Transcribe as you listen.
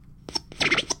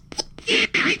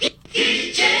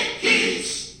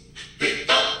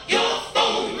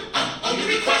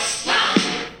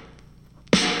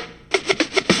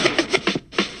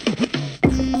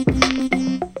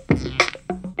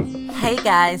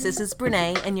guys, this is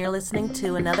Brene, and you're listening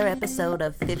to another episode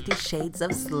of 50 Shades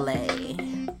of Slay.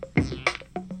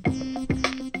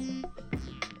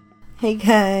 Hey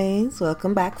guys,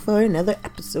 welcome back for another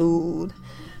episode.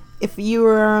 If you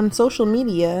were on social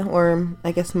media, or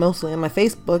I guess mostly on my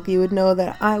Facebook, you would know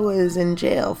that I was in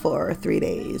jail for 3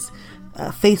 days.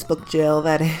 Facebook jail,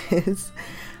 that is.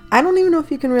 I don't even know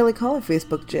if you can really call it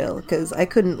Facebook jail, because I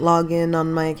couldn't log in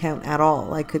on my account at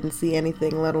all. I couldn't see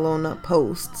anything, let alone not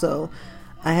post, so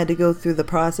I had to go through the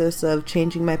process of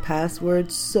changing my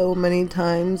password so many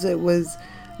times. It was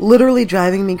literally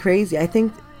driving me crazy. I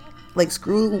think,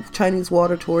 screw Chinese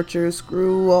water torture,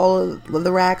 screw all of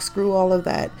the racks, screw all of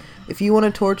that. If you want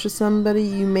to torture somebody,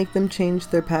 you make them change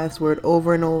their password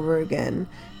over and over again,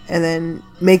 and then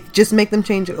make them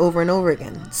change it over and over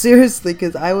again. Seriously,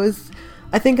 because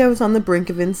I think I was on the brink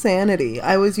of insanity.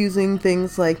 I was using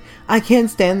things like, I can't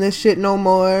stand this shit no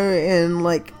more, and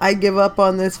I give up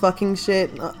on this fucking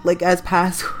shit, as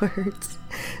passwords,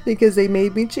 because they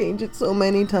made me change it so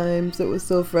many times. It was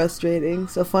so frustrating.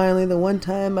 So finally, the one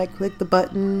time I clicked the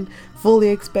button, fully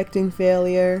expecting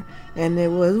failure, and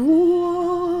it was,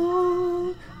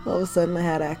 whoa, all of a sudden I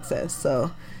had access.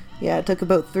 So yeah, it took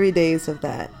about 3 days of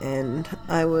that, and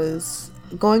I was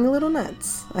going a little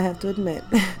nuts, I have to admit.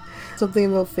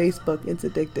 Something about Facebook, it's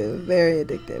addictive, very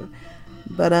addictive.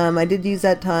 But I did use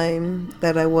that time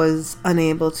that I was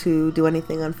unable to do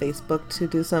anything on Facebook to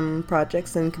do some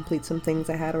projects and complete some things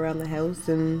I had around the house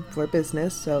and for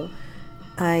business, so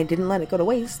I didn't let it go to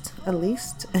waste, at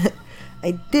least.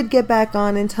 I did get back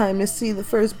on in time to see the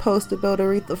first post about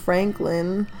Aretha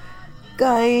Franklin.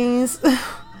 Guys,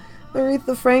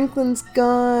 Aretha Franklin's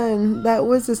gone. That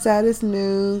was the saddest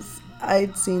news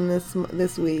I'd seen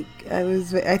this week.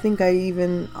 I think I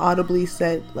even audibly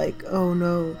said, oh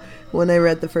no, when I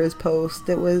read the first post.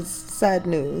 It was sad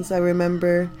news. I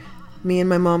remember me and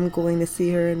my mom going to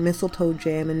see her in Mistletoe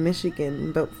Jam in Michigan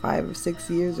about 5 or 6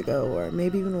 years ago, or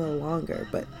maybe even a little longer.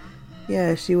 But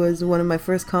yeah, she was one of my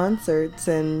first concerts,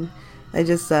 and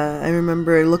I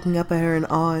remember looking up at her in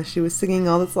awe. She was singing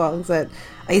all the songs that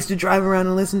I used to drive around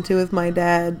and listen to with my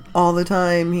dad all the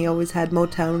time. He always had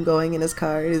Motown going in his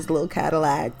car, his little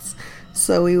Cadillacs.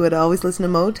 So we would always listen to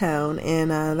Motown,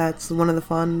 and that's one of the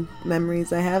fond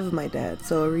memories I have of my dad.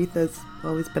 So Aretha's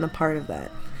always been a part of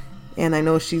that. And I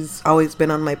know she's always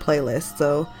been on my playlist,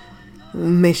 so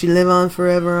may she live on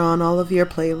forever on all of your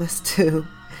playlists too.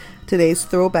 Today's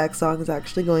throwback song is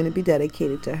actually going to be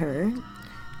dedicated to her,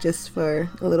 just for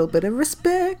a little bit of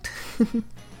respect.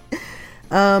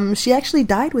 She actually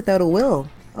died without a will.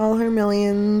 All her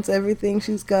millions, everything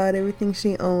she's got, everything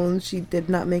she owns, she did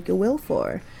not make a will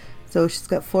for. So she's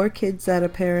got 4 kids that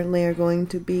apparently are going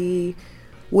to be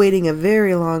waiting a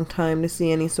very long time to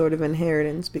see any sort of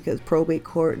inheritance, because probate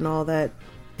court and all that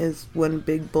is one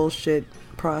big bullshit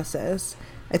process.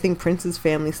 I think Prince's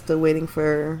family's still waiting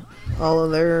for all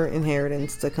of their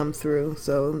inheritance to come through,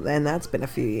 and that's been a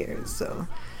few years, so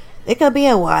it could be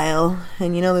a while.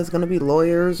 And there's going to be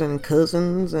lawyers and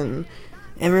cousins and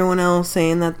everyone else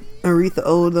saying that Aretha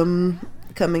owed them,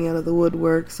 coming out of the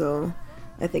woodwork, so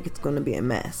I think it's going to be a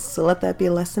mess. So let that be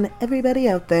a lesson to everybody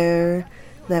out there,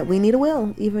 that we need a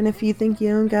will. Even if you think you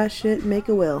don't got shit, make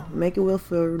a will. Make a will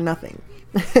for nothing.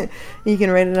 You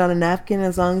can write it on a napkin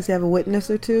as long as you have a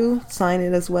witness or two. Sign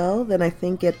it as well. Then I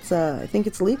think it's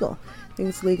legal. I think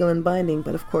it's legal and binding.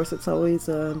 But of course, it's always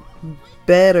a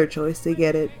better choice to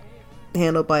get it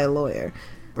handled by a lawyer.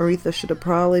 Aretha should have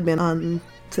probably been on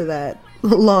to that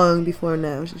long before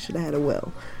now. She should have had a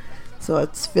will. So I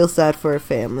feel sad for her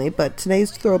family, but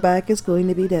today's throwback is going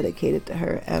to be dedicated to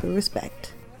her out of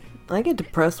respect. I get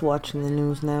depressed watching the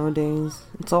news nowadays.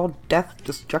 It's all death,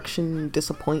 destruction,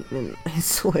 disappointment, I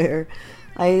swear.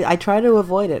 I try to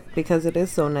avoid it because it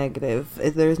is so negative.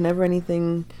 There's never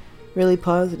anything really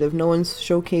positive. No one's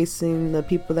showcasing the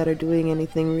people that are doing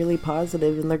anything really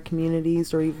positive in their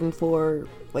communities, or even for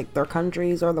their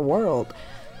countries or the world.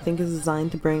 I think it's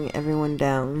designed to bring everyone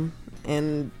down,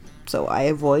 and so I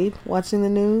avoid watching the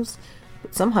news.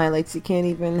 But some highlights you can't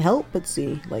even help but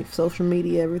see. Social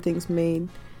media, everything's made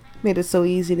it so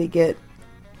easy to get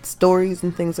stories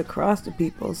and things across to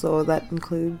people. So that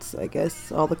includes, I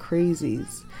guess, all the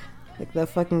crazies. That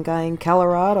fucking guy in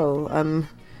Colorado.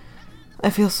 I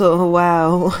feel so,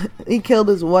 wow. He killed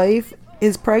his wife,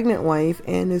 his pregnant wife,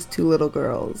 and his 2 little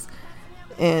girls.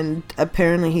 And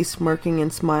apparently he's smirking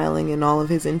and smiling in all of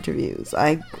his interviews.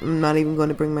 I'm not even going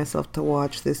to bring myself to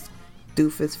watch this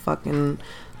doofus fucking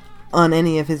on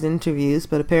any of his interviews,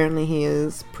 but apparently he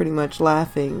is pretty much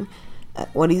laughing at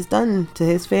what he's done to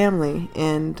his family,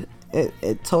 and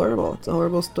it's horrible. It's a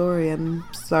horrible story. I'm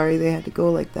sorry they had to go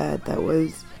like that. That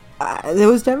was It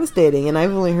was devastating, and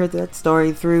I've only heard that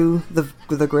story through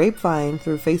the grapevine,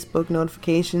 through Facebook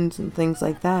notifications and things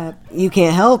like that. You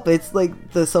can't help. It's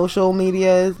like the social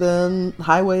media is the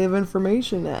highway of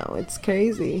information now. It's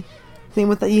crazy. Same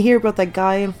with that. You hear about that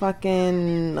guy in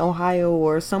fucking Ohio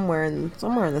or somewhere in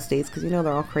the States, because you know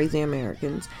they're all crazy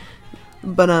Americans.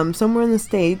 But somewhere in the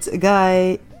States, a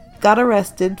guy got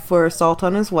arrested for assault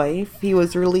on his wife. He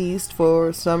was released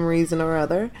for some reason or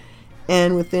other.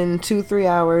 And within 2-3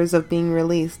 hours of being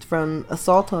released from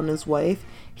assault on his wife,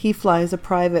 he flies a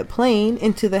private plane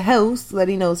into the house that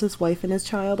he knows his wife and his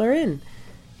child are in,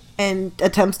 and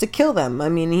attempts to kill them. I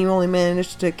mean, he only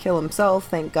managed to kill himself,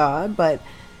 thank God, but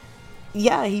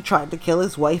yeah, he tried to kill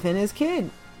his wife and his kid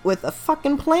with a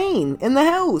fucking plane in the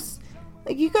house.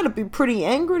 Like, you gotta be pretty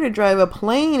angry to drive a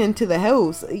plane into the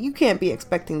house. You can't be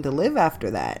expecting to live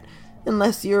after that.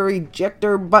 Unless your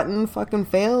ejector button fucking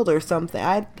failed or something.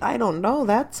 I don't know.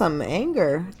 That's some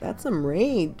anger. That's some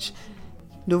rage.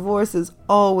 Divorce is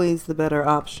always the better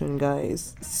option,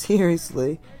 guys.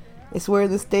 Seriously. I swear,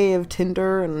 this day of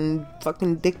Tinder and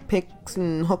fucking dick pics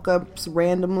and hookups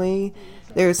randomly,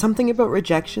 there's something about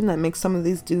rejection that makes some of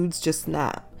these dudes just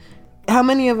snap. How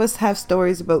many of us have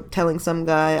stories about telling some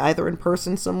guy, either in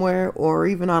person somewhere or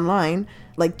even online,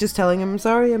 like just telling him,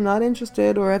 sorry, I'm not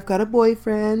interested, or I've got a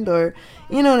boyfriend, or,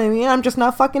 you know what I mean, I'm just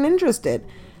not fucking interested.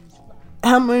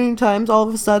 How many times all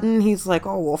of a sudden he's like,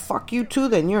 oh, well, fuck you too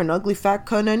then, you're an ugly fat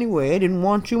cunt anyway, I didn't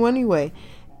want you anyway.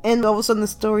 And all of a sudden the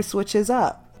story switches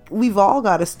up. We've all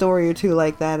got a story or two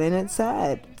like that, and it's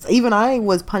sad. Even I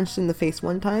was punched in the face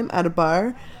one time at a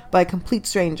bar by a complete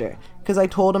stranger, because I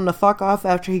told him to fuck off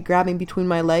after he grabbed me between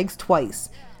my legs twice.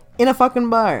 In a fucking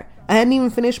bar. I hadn't even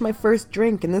finished my first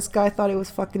drink, and this guy thought it was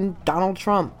fucking Donald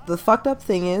Trump. The fucked up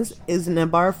thing is in a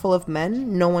bar full of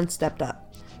men, no one stepped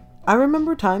up. I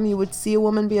remember a time you would see a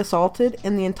woman be assaulted,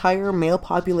 and the entire male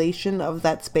population of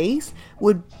that space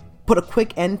would put a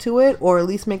quick end to it, or at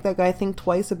least make that guy think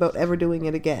twice about ever doing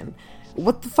it again.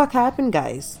 What the fuck happened,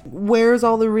 guys? Where's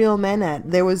all the real men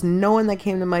at? There was no one that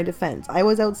came to my defense. I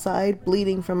was outside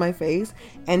bleeding from my face,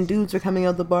 and dudes were coming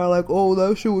out the bar like, oh,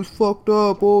 that shit was fucked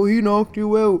up, oh, he knocked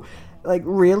you out. Like,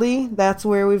 really? That's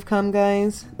where we've come,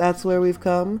 guys? That's where we've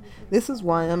come? This is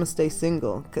why I'm gonna stay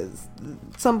single, because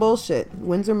some bullshit.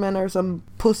 Windsor men are some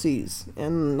pussies,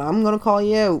 and I'm gonna call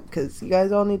you out, because you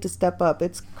guys all need to step up.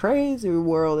 It's crazy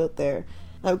world out there.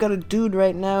 I've got a dude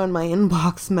right now in my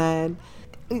inbox, man.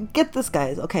 Get this,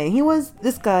 guys. Okay,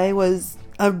 this guy was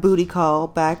a booty call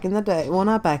back in the day. Well,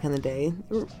 not back in the day,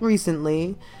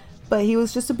 recently. But he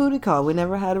was just a booty call. We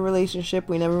never had a relationship.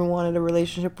 We never wanted a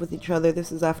relationship with each other.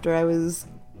 This is after I was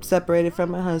separated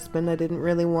from my husband. I didn't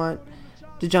really want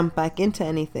to jump back into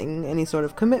anything, any sort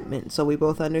of commitment. So we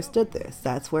both understood this.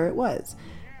 That's where it was.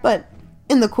 But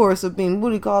in the course of being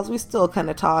booty calls, we still kind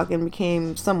of talked and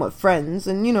became somewhat friends.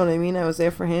 And you know what I mean? I was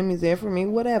there for him. He's there for me.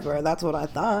 Whatever. That's what I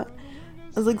thought.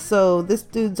 I was like, so this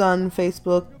dude's on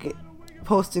Facebook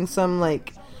posting some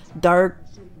like dark,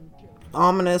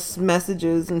 ominous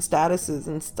messages and statuses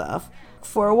and stuff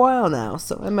for a while now.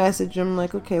 So I message him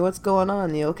like, okay, what's going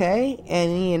on? You okay? And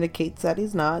he indicates that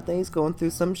he's not, that he's going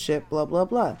through some shit, blah, blah,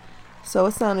 blah. So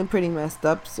it sounded pretty messed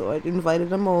up. So I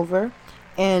invited him over.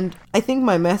 And I think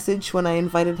my message when I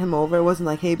invited him over wasn't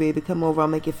like, hey baby, come over, I'll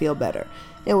make you feel better.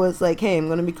 It was like, hey, I'm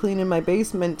going to be cleaning my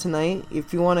basement tonight.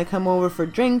 If you want to come over for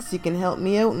drinks, you can help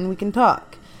me out and we can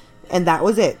talk. And that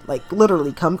was it. Like,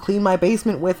 literally, come clean my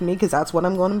basement with me, because that's what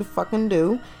I'm going to fucking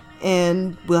do.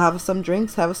 And we'll have some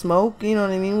drinks, have a smoke, you know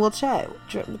what I mean? We'll chat.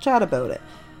 We'll chat about it.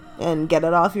 And get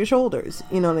it off your shoulders.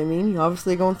 You know what I mean? You're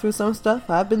obviously going through some stuff.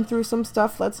 I've been through some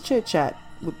stuff. Let's chit-chat.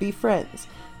 We'll be friends.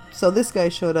 So this guy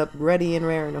showed up ready and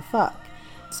raring to fuck.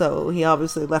 So he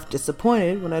obviously left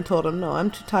disappointed when I told him, no,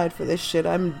 I'm too tired for this shit.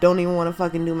 I don't even want to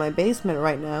fucking do my basement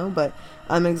right now, but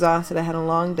I'm exhausted. I had a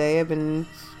long day. I've been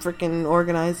freaking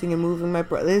organizing and moving my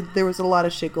brother. There was a lot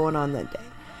of shit going on that day.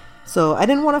 So I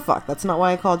didn't want to fuck. That's not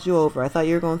why I called you over. I thought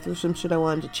you were going through some shit. I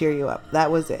wanted to cheer you up. That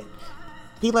was it.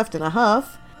 He left in a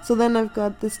huff. So then I've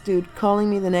got this dude calling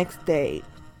me the next day,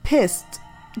 pissed,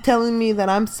 telling me that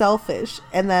I'm selfish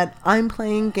and that I'm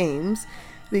playing games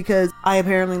because I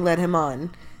apparently led him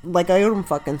on. Like I owed him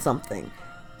fucking something.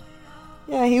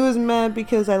 Yeah, he was mad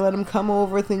because I let him come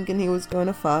over thinking he was going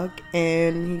to fuck,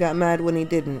 and he got mad when he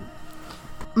didn't.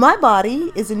 My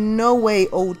body is in no way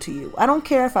owed to you. I don't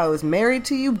care if I was married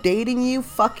to you, dating you,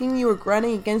 fucking you, or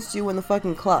grunting against you in the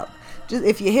fucking club. Just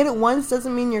if you hit it once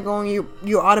doesn't mean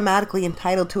you're automatically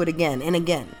entitled to it again and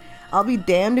again. I'll be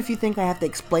damned if you think I have to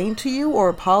explain to you or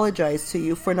apologize to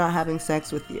you for not having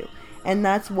sex with you. And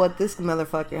that's what this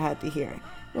motherfucker had to hear.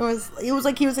 It was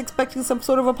like he was expecting some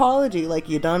sort of apology, like,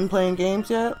 you done playing games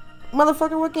yet?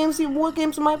 motherfucker, what games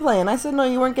am I playing? I said, no,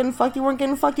 you weren't getting fucked,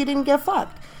 you didn't get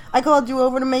fucked. I called you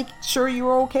over to make sure you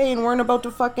were okay and weren't about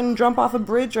to fucking jump off a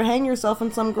bridge or hang yourself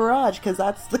in some garage, because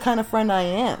that's the kind of friend I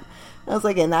am. I was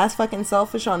like, and that's fucking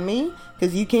selfish on me?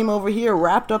 Because you came over here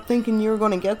wrapped up thinking you were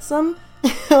going to get some?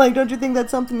 Like, don't you think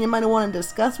that's something you might want to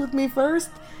discuss with me first?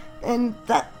 And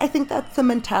I think that's the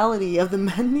mentality of the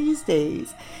men these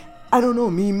days. I don't know,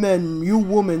 me men, you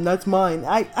woman, that's mine.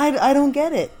 I don't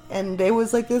get it. And it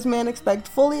was like this man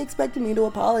fully expected me to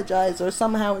apologize or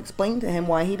somehow explain to him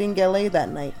why he didn't get laid that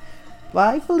night.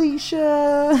 Bye,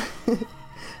 Felicia.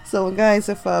 So guys,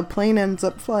 if a plane ends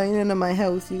up flying into my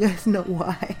house, you guys know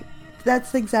why.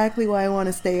 That's exactly why I want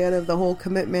to stay out of the whole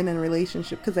commitment and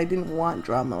relationship, because I didn't want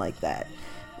drama like that.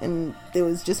 And it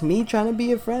was just me trying to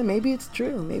be a friend. Maybe it's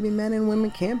true. Maybe men and women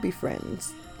can't be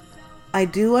friends. I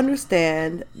do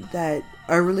understand that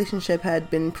our relationship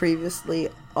had been previously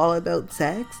all about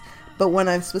sex, but when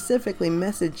I specifically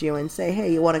message you and say,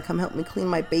 hey, you want to come help me clean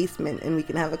my basement and we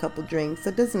can have a couple drinks,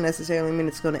 that doesn't necessarily mean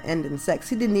it's going to end in sex.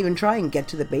 He didn't even try and get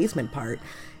to the basement part.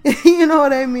 You know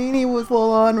what I mean? He was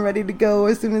full on ready to go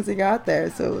as soon as he got there.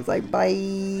 So it was like,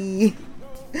 bye.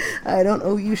 I don't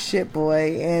owe you shit,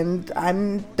 boy. And I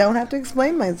don't have to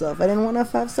explain myself. I didn't want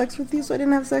to have sex with you, so I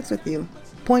didn't have sex with you.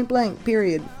 Point blank,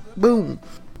 period. Boom.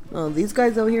 Oh, these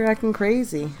guys out here acting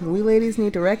crazy. We ladies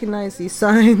need to recognize these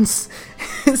signs.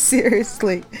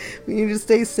 Seriously. We need to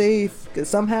stay safe. Because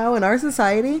somehow in our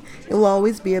society, it will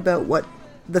always be about what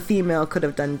the female could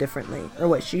have done differently, or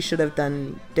what she should have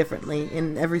done differently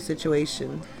in every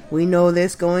situation. We know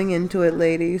this going into it,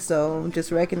 ladies, so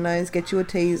just recognize, get you a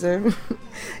taser.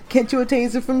 Get you a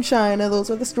taser from China, those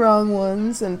are the strong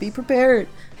ones, and be prepared,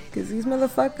 because these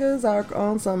motherfuckers are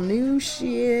on some new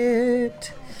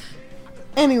shit.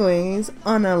 Anyways,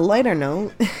 on a lighter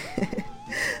note,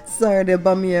 sorry to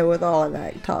bum you out with all of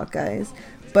that talk, guys,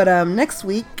 but next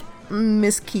week,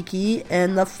 Miss Kiki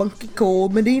and the Funky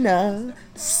Cold Medina.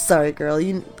 Sorry, girl,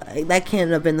 that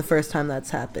can't have been the first time that's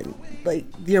happened. Like,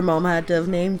 your mom had to have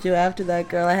named you after that,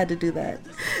 girl. I had to do that.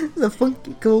 The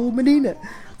Funky Cold Medina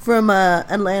from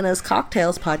Atlanta's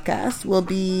Cocktails podcast will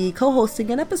be co-hosting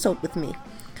an episode with me.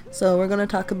 So we're going to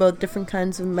talk about different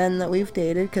kinds of men that we've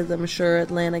dated, because I'm sure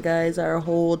Atlanta guys are a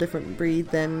whole different breed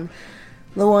than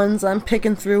the ones I'm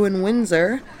picking through in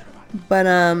Windsor. But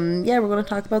yeah, we're going to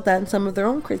talk about that and some of their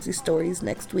own crazy stories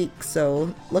next week.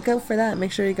 So look out for that.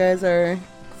 Make sure you guys are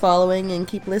following and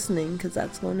keep listening, because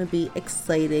that's going to be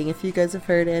exciting. If you guys have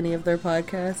heard any of their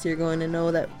podcasts, you're going to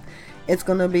know that it's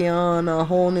going to be on a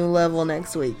whole new level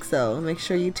next week. So make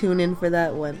sure you tune in for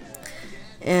that one.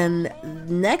 And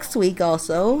next week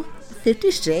also,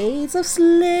 50 Shades of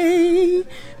Slay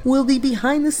will be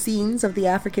behind the scenes of the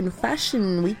African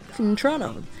Fashion Week in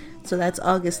Toronto. So that's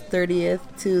August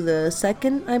 30th to the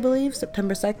 2nd, I believe,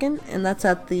 September 2nd. And that's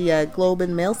at the Globe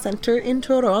and Mail Center in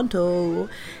Toronto.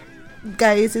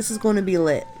 Guys, this is going to be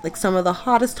lit. Like, some of the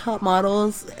hottest top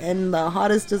models and the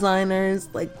hottest designers.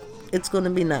 Like, it's going to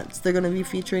be nuts. They're going to be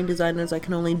featuring designers I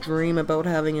can only dream about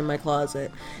having in my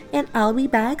closet. And I'll be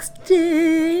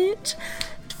backstage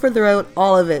for throughout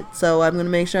all of it. So I'm going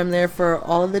to make sure I'm there for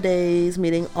all of the days,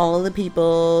 meeting all of the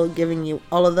people, giving you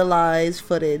all of the live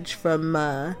footage from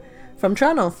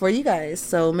Toronto for you guys.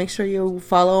 So make sure you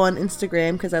follow on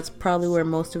Instagram, because that's probably where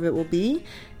most of it will be.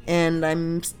 And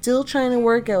I'm still trying to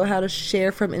work out how to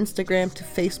share from Instagram to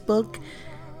Facebook,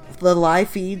 the live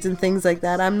feeds and things like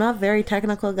that. I'm not very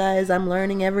technical, guys. I'm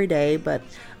learning every day, but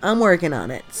I'm working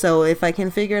on it. So if I can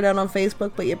figure it out on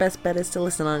Facebook, but your best bet is to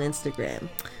listen on Instagram.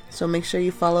 So make sure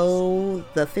you follow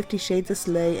the 50 Shades of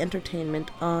Slay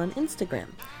Entertainment on Instagram.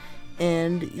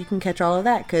 And you can catch all of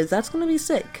that, because that's going to be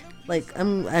sick. Like,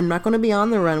 I'm not going to be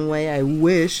on the runway, I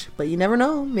wish, but you never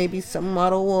know. Maybe some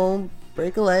model will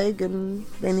break a leg and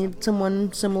they need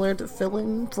someone similar to fill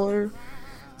in for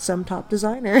some top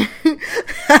designer.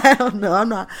 I don't know.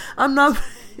 I'm not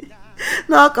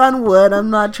knock on wood. I'm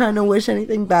not trying to wish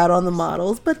anything bad on the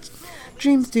models, but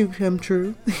dreams do come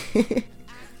true.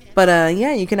 But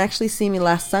yeah, you can actually see me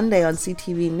last Sunday on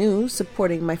CTV News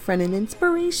supporting my friend and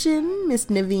inspiration, Miss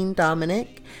Naveen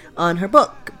Dominic, on her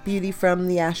book, Beauty from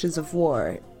the Ashes of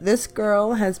War. This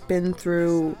girl has been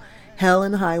through hell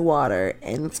and high water,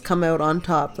 and it's come out on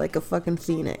top like a fucking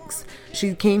phoenix.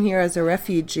 She came here as a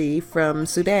refugee from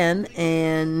Sudan,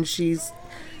 and she's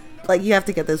like, you have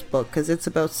to get this book, because it's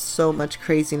about so much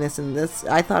craziness in this.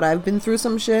 I thought I've been through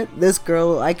some shit. This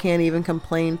girl, I can't even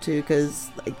complain to,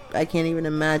 because like, I can't even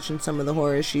imagine some of the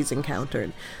horrors she's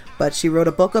encountered. But she wrote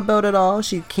a book about it all.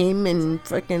 She came and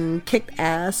freaking kicked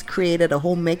ass, created a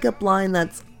whole makeup line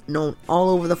that's known all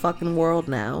over the fucking world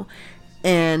now.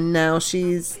 And now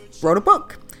she's wrote a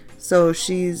book. So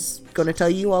she's going to tell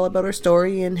you all about her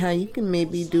story and how you can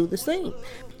maybe do the same.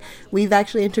 We've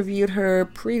actually interviewed her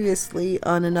previously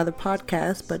on another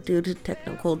podcast, but due to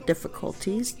technical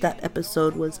difficulties, that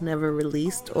episode was never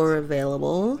released or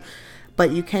available. But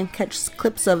you can catch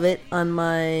clips of it on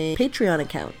my Patreon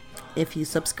account if you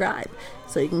subscribe.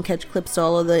 So you can catch clips to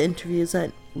all of the interviews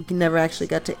that we never actually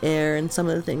got to air and some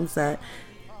of the things that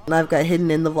I've got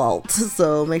hidden in the vault.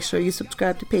 So make sure you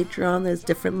subscribe to Patreon. There's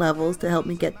different levels to help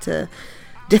me get to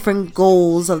different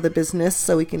goals of the business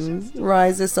so we can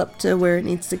rise this up to where it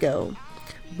needs to go.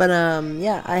 But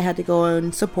yeah, I had to go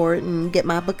and support and get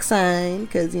my book signed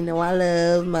because, you know, I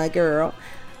love my girl.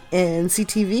 And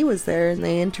CTV was there and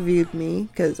they interviewed me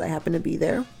because I happened to be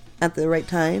there at the right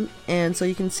time. And so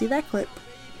you can see that clip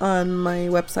on my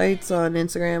websites, on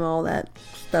Instagram, all that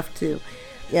stuff too.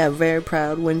 Yeah, very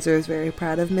proud. Windsor is very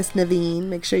proud of Miss Naveen.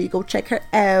 Make sure you go check her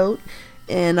out.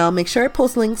 And I'll make sure I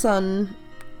post links on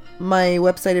my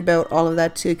website about all of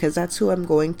that too, because that's who I'm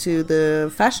going to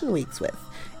the fashion weeks with.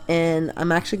 And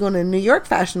I'm actually going to New York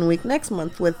Fashion Week next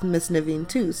month with Miss Naveen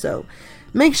too. So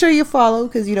make sure you follow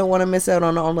because you don't want to miss out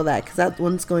on all of that, because that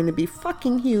one's going to be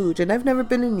fucking huge. And I've never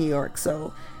been in New York,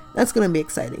 so that's going to be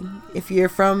exciting. If you're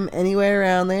from anywhere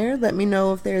around there, let me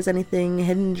know if there's anything,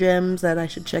 hidden gems that I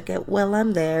should check out while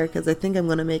I'm there, because I think I'm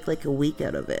going to make like a week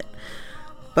out of it.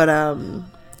 But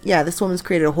yeah, this woman's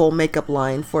created a whole makeup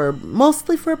line for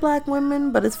mostly for black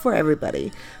women, but it's for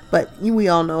everybody. But we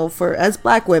all know, as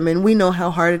black women, we know how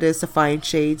hard it is to find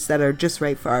shades that are just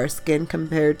right for our skin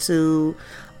compared to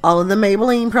all of the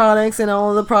Maybelline products and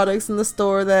all of the products in the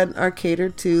store that are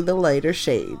catered to the lighter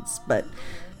shades. But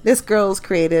this girl's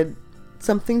created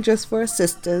something just for us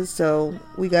sisters, so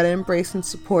we gotta embrace and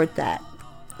support that.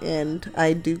 And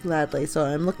I do gladly, so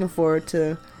I'm looking forward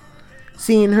to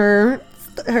seeing her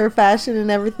fashion and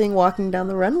everything walking down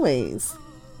the runways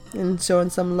and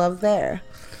showing some love there.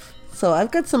 So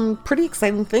I've got some pretty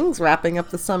exciting things wrapping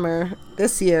up the summer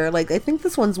this year. Like, I think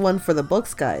this one's one for the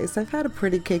books, guys. I've had a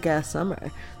pretty kick-ass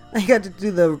summer. I got to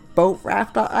do the boat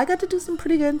raft. I got to do some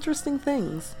pretty interesting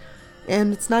things.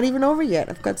 And it's not even over yet.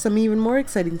 I've got some even more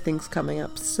exciting things coming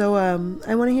up. So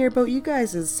I want to hear about you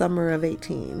guys' summer of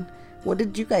 18. What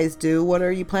did you guys do? What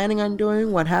are you planning on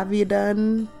doing? What have you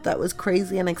done that was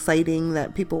crazy and exciting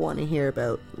that people want to hear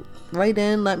about? Write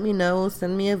in, let me know,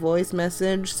 send me a voice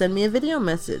message, send me a video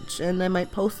message, and I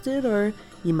might post it, or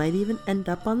you might even end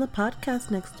up on the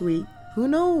podcast next week. Who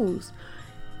knows?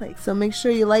 So make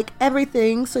sure you like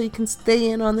everything so you can stay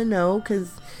in on the know,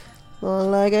 because, well,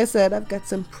 like I said, I've got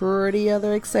some pretty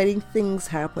other exciting things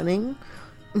happening.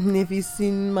 If you've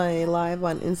seen my live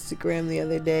on Instagram the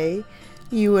other day,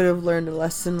 you would have learned a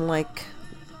lesson like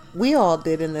we all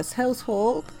did in this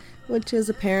household, which is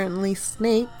apparently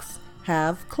snakes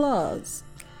have claws.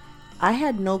 I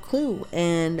had no clue,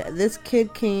 and this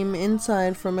kid came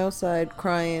inside from outside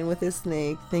crying with his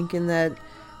snake, thinking that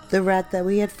the rat that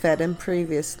we had fed him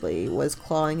previously was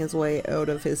clawing his way out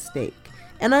of his snake.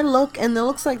 And I look, and it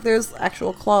looks like there's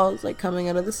actual claws like coming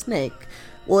out of the snake.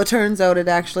 Well, it turns out it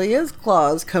actually is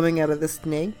claws coming out of the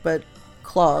snake, but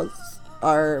claws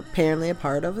are apparently a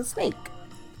part of a snake.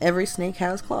 Every snake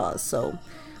has claws, so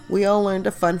we all learned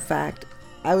a fun fact.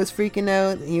 I was freaking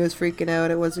out, he was freaking out,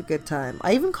 it was a good time.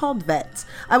 I even called vets.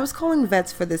 I was calling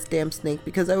vets for this damn snake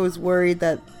because I was worried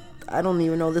that, I don't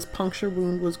even know, this puncture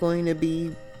wound was going to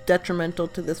be detrimental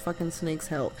to this fucking snake's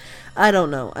health. I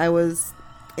don't know.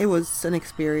 It was an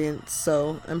experience,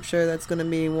 so I'm sure that's going to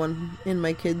be one in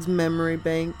my kid's memory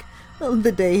bank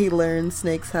the day he learns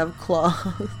snakes have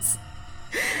claws.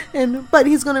 But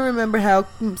he's going to remember how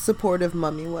supportive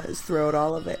Mommy was throughout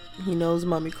all of it. He knows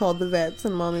Mommy called the vets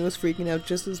and Mommy was freaking out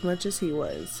just as much as he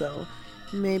was, so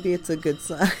maybe it's a good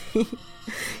sign.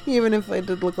 Even if I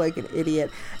did look like an idiot.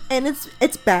 And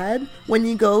it's bad when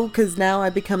you go, because now I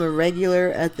become a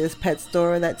regular at this pet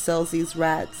store that sells these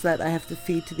rats that I have to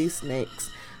feed to these snakes.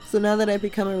 So now that I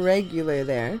become a regular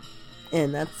there,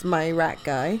 and that's my rat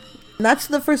guy, and that's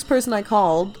the first person I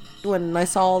called when I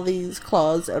saw these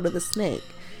claws out of the snake.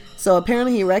 So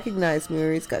apparently he recognized me,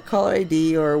 or he's got caller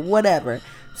ID or whatever.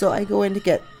 So I go in to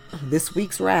get this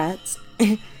week's rats,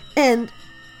 and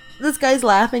this guy's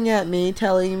laughing at me,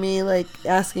 telling me, like,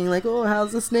 asking, like, oh,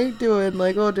 how's the snake doing?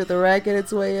 Like, oh, did the rat get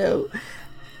its way out?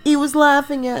 He was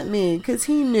laughing at me because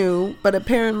he knew, but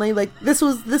apparently, like, this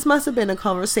must have been a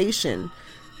conversation.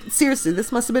 Seriously,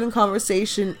 this must have been a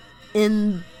conversation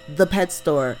in the pet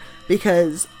store,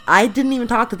 because I didn't even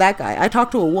talk to that guy. I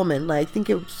talked to a woman. Like, I think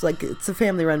it was like, it's a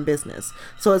family run business,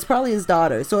 so it's probably his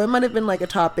daughter. So it might have been like a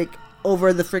topic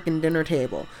over the freaking dinner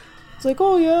table. It's like,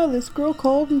 oh yeah, this girl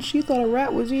called and she thought a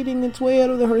rat was eating its way out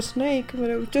of her snake,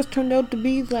 but it just turned out to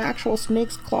be the actual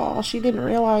snake's claw. She didn't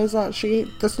realize that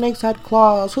the snakes had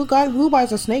claws. Who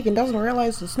buys a snake and doesn't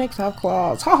realize the snakes have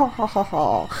claws? Ha ha ha ha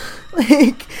ha.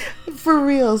 Like, for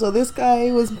real. So this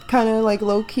guy was kind of like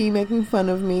low-key making fun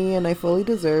of me, and I fully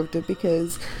deserved it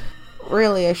because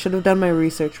really I should have done my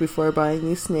research before buying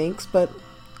these snakes, but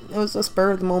it was a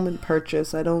spur-of-the-moment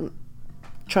purchase. I don't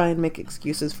try and make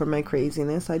excuses for my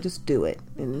craziness. I just do it,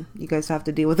 and you guys have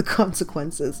to deal with the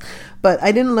consequences. But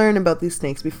I didn't learn about these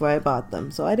snakes before I bought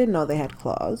them, so I didn't know they had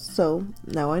claws. So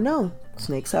now I know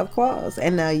snakes have claws,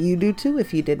 and now you do too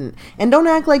if you didn't. And don't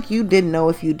act like you didn't know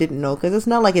if you didn't know, because it's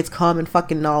not like it's common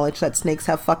fucking knowledge that snakes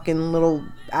have fucking little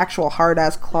actual hard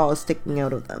ass claws sticking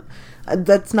out of them.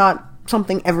 That's not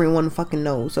something everyone fucking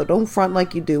knows, so don't front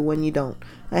like you do when you don't.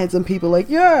 I had some people like,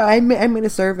 yeah, I made a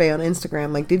survey on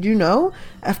Instagram, like, did you know?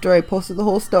 After I posted the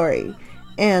whole story.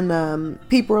 And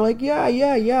people were like, yeah,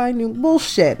 I knew.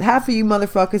 Bullshit. Half of you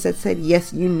motherfuckers that said,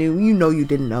 yes, you knew, you know you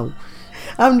didn't know.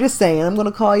 I'm just saying, I'm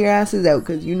gonna call your asses out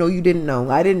because you know you didn't know.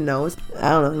 I didn't know. I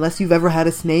don't know, unless you've ever had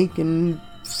a snake and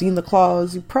seen the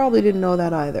claws, you probably didn't know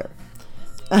that either.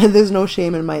 There's no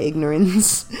shame in my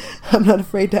ignorance. I'm not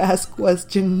afraid to ask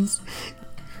questions.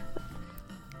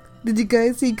 Did you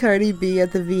guys see Cardi B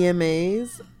at the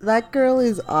VMAs? That girl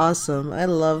is awesome. I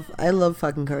love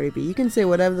fucking Cardi B. You can say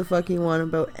whatever the fuck you want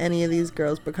about any of these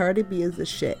girls, but Cardi B is the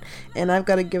shit. And I've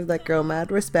got to give that girl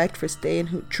mad respect for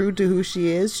staying true to who she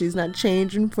is. She's not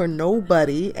changing for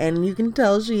nobody, and you can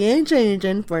tell she ain't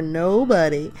changing for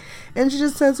nobody. And she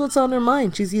just says what's on her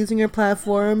mind. She's using her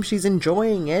platform. She's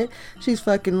enjoying it. She's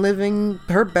fucking living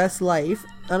her best life.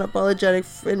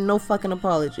 Unapologetic and no fucking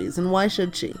apologies. And why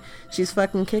should she? She's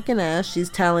fucking kicking ass. She's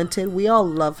talented. We all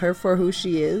love her for who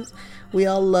she is. We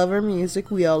all love her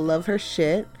music. We all love her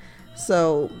shit.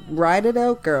 So ride it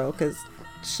out, girl, because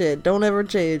shit, don't ever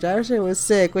change. Our shit was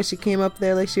sick when she came up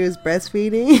there like she was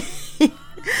breastfeeding.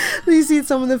 You see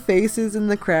some of the faces in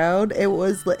the crowd. It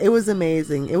was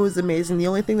amazing. It was amazing. The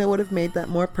only thing that would have made that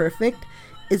more perfect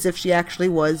is if she actually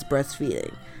was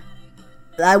breastfeeding.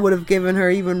 I would have given her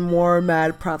even more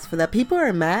mad props for that. People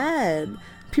are mad.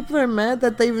 People are mad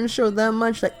that they even showed that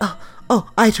much. Like, oh,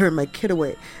 I turned my kid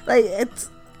away. Like, it's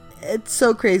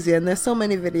so crazy. And there's so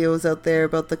many videos out there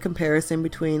about the comparison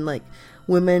between, like,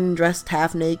 women dressed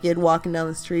half naked walking down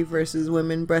the street versus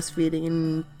women breastfeeding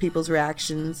and people's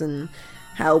reactions and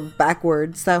how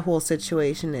backwards that whole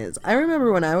situation is. I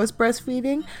remember when I was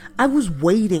breastfeeding, I was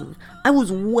waiting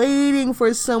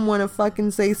for someone to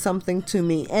fucking say something to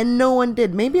me, and no one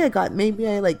did. Maybe I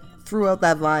like threw out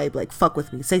that vibe, like, fuck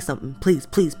with me, say something, please,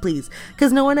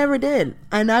 because no one ever did.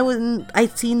 And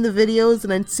I'd seen the videos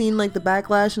and I'd seen like the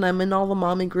backlash, and I'm in all the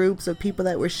mommy groups of people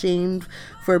that were shamed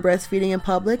for breastfeeding in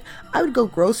public. I would go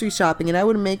grocery shopping and I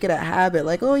would make it a habit,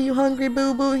 like, oh, you hungry,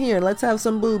 boo boo, here, let's have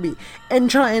some boobie, and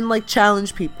try and like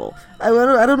challenge people. I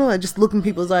don't know, I just look in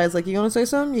people's eyes like, you gonna say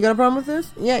something? You got a problem with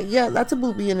this? Yeah, that's a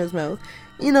boobie in his mouth.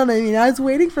 You know what I mean? I was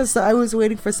waiting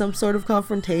for some sort of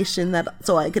confrontation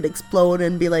so I could explode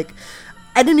and be like,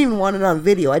 I didn't even want it on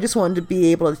video. I just wanted to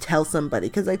be able to tell somebody,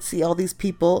 because I'd see all these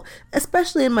people,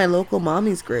 especially in my local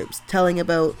mommies groups, telling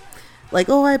about like,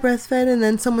 oh, I breastfed and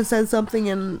then someone said something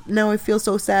and now I feel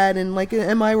so sad, and like,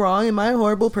 am I wrong? Am I a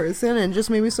horrible person? And it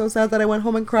just made me so sad that I went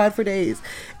home and cried for days.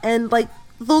 And like,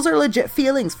 those are legit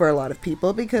feelings for a lot of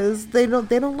people, because they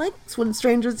don't like when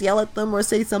strangers yell at them or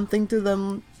say something to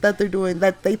them that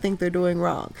they think they're doing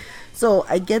wrong. So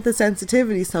I get the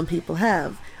sensitivity some people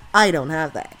have. I don't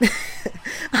have that.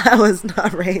 I was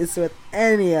not raised with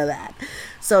any of that.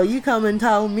 So you come and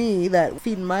tell me that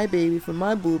feeding my baby from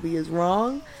my boobie is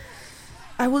wrong.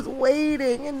 I was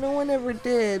waiting and no one ever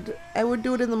did. I would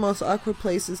do it in the most awkward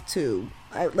places too.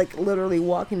 I like literally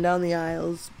walking down the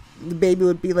aisles. The baby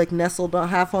would be like nestled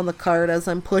half on the cart as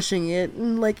I'm pushing it,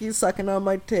 and like he's sucking on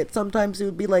my tit. Sometimes he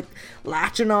would be like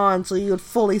latching on so you would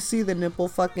fully see the nipple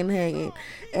fucking hanging.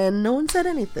 And no one said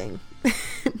anything.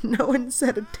 No one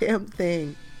said a damn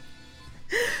thing.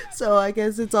 So I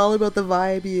guess it's all about the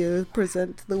vibe you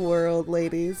present to the world,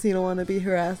 ladies. You don't want to be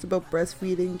harassed about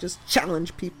breastfeeding. Just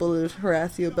challenge people to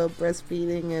harass you about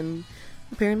breastfeeding, and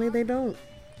apparently they don't,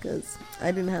 because I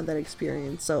didn't have that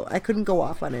experience, so I couldn't go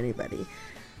off on anybody.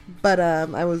 But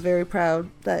I was very proud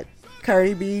that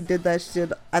Cardi B did that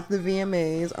shit at the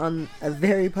VMAs on a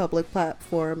very public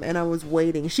platform, and I was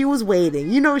waiting. She was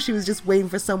waiting. You know, she was just waiting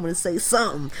for someone to say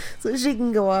something so she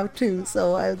can go off too.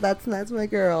 So that's my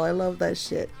girl. I love that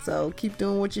shit. So keep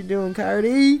doing what you're doing,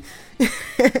 Cardi.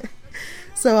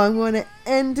 So I'm going to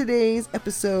end today's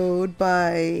episode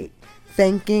by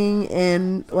thanking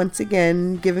and once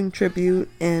again giving tribute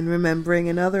and remembering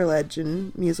another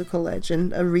legend, musical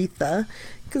legend, Aretha.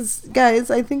 Because,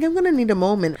 guys, I think I'm gonna need a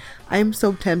moment. I'm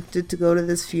so tempted to go to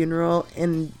this funeral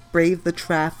and brave the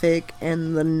traffic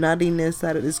and the nuttiness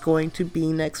that it is going to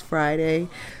be next Friday,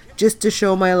 just to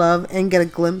show my love and get a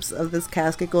glimpse of this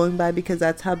casket going by, because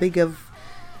that's how big of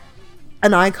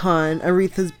an icon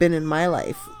Aretha's been in my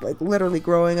life. Like, literally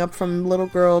growing up from little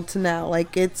girl to now.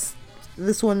 Like, it's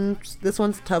this one's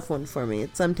a tough one for me.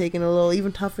 I'm taking a little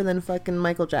even tougher than fucking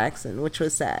Michael Jackson, which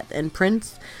was sad. And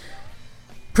Prince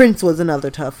was another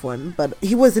tough one, but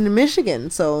he wasn't in Michigan,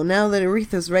 so now that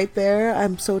Aretha's right there,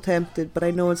 I'm so tempted, but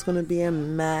I know it's going to be a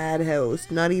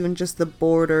madhouse. Not even just the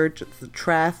border, just the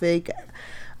traffic.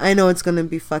 I know it's going to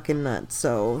be fucking nuts,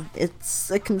 so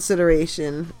it's a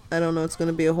consideration. I don't know, it's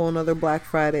going to be a whole nother Black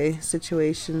Friday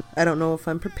situation. I don't know if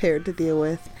I'm prepared to deal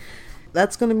with.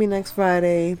 That's going to be next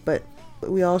Friday, but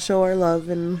we all show our love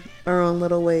in our own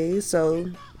little ways,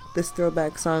 so this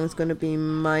throwback song is going to be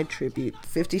my tribute,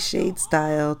 50 Shades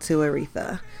style, to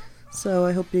Aretha. So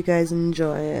I hope you guys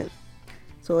enjoy it.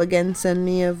 So again, send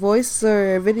me a voice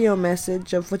or a video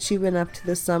message of what you've been up to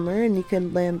this summer, and you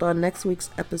can land on next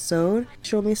week's episode.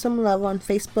 Show me some love on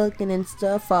Facebook and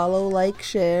Insta. Follow, like,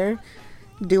 share,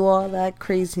 do all that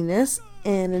craziness.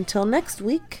 And until next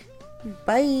week,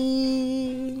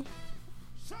 bye!